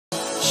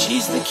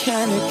She's the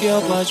kind of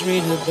girl boys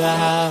read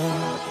about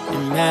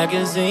in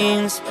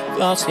magazines,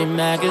 glossy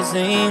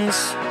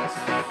magazines.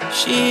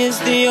 She is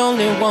the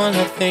only one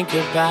I think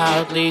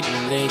about,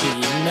 leading lady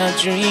in my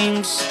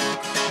dreams.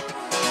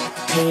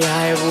 Hey,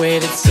 I have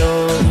waited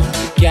so long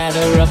to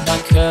gather up my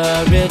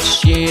courage.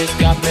 She has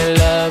got me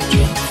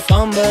loving,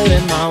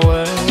 fumbling my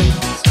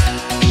words.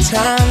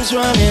 Time's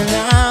running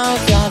out,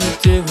 gotta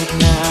do it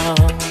now.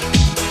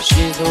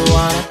 She's the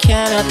one I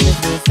cannot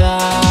live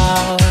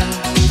without.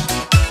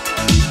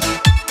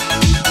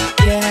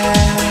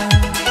 Yeah,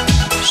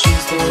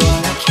 she's the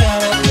one I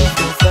cannot live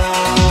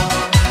without.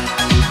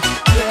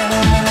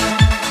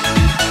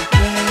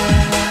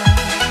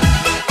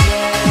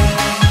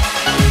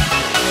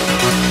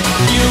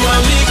 You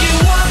only get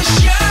one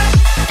shot,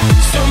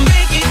 so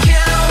make it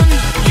count.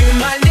 You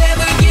might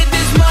never get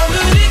this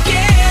moment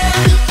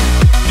again.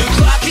 The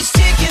clock is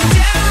ticking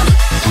down,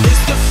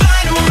 it's the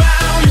final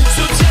round.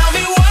 So tell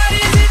me, what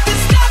is it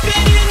that's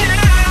stopping you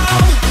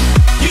now?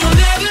 You'll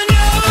never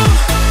know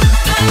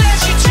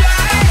unless you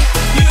try.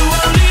 You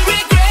only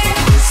regret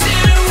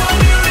sitting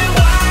wondering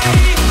why.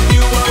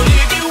 You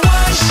only get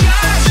one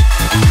shot,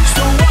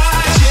 so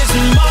watch this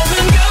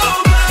moment go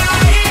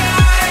by.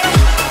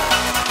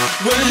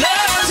 When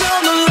love's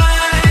on the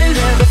line,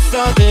 never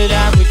thought that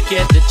I would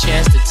get the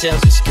chance to tell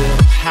this girl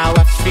how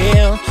I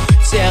feel.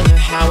 Tell her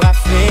how I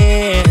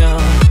feel.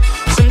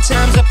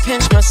 Sometimes I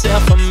pinch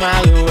myself a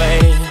mile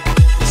away.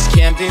 This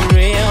can't be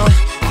real,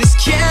 this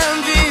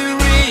can't be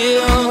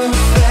real.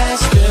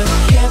 Faster,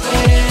 can't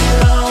wait any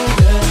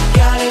longer.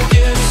 Gotta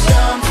do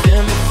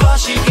something before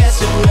she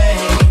gets away.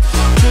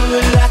 Do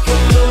it like a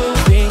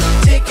movie,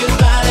 take her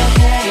by the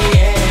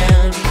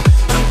hand.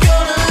 I'm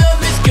gonna love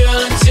this girl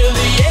until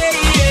the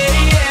end.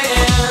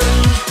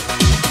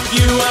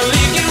 You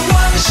only get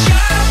one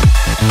shot,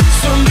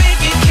 so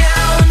make it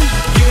count.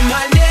 You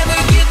might never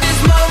get this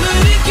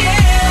moment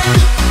again.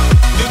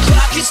 The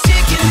clock is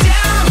ticking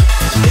down,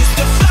 it's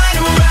the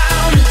final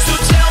round. So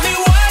tell me,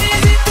 what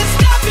is it that's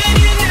stopping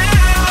you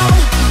now?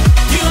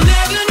 You'll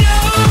never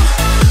know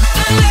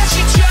unless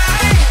you try.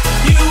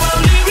 You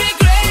only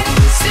regret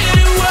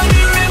sitting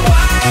wondering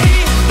why.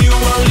 You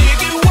only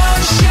get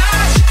one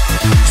shot,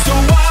 so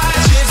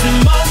watch this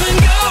moment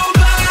go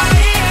by.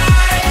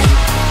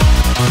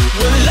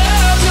 When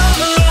love's on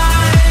the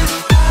line,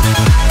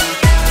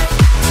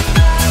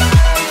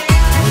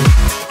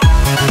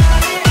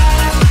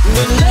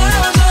 when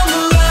love's on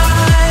the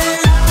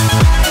line,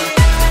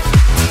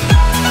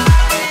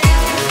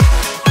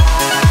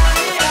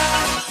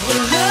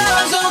 when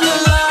love's on the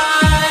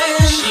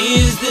line.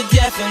 She's the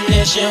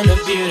definition of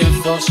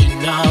beautiful. She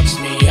knocks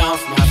me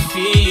off my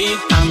feet.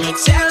 I'ma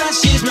tell her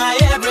she's my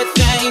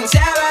everything.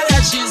 Tell her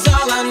that she's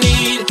all I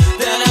need.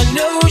 That I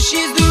know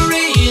she's the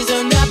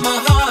reason that my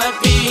heart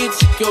beats.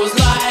 Goes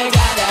like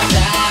da da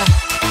da,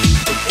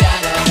 da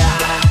da da.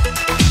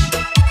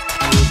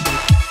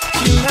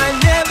 You might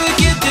never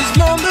get this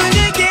moment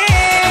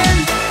again.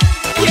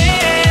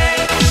 Yeah,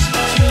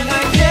 you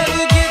might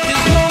never get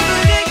this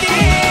moment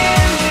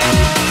again.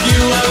 You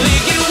only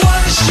get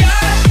one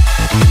shot,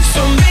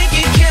 so make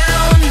it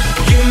count.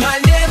 You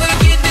might never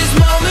get this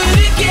moment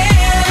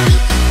again.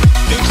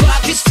 The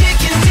clock is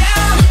ticking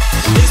down,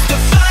 it's the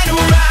final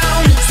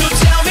round. So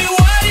tell me,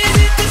 what is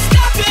it that's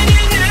stopping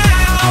you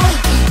now?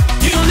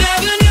 You'll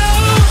never know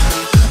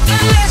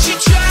unless you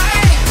try.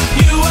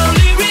 You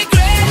only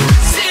regret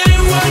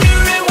sitting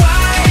wondering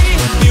why.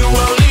 You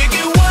only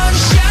get one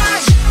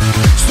shot,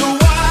 so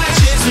watch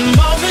this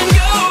moment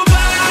go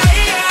by.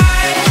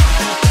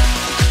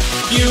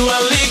 You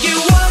only get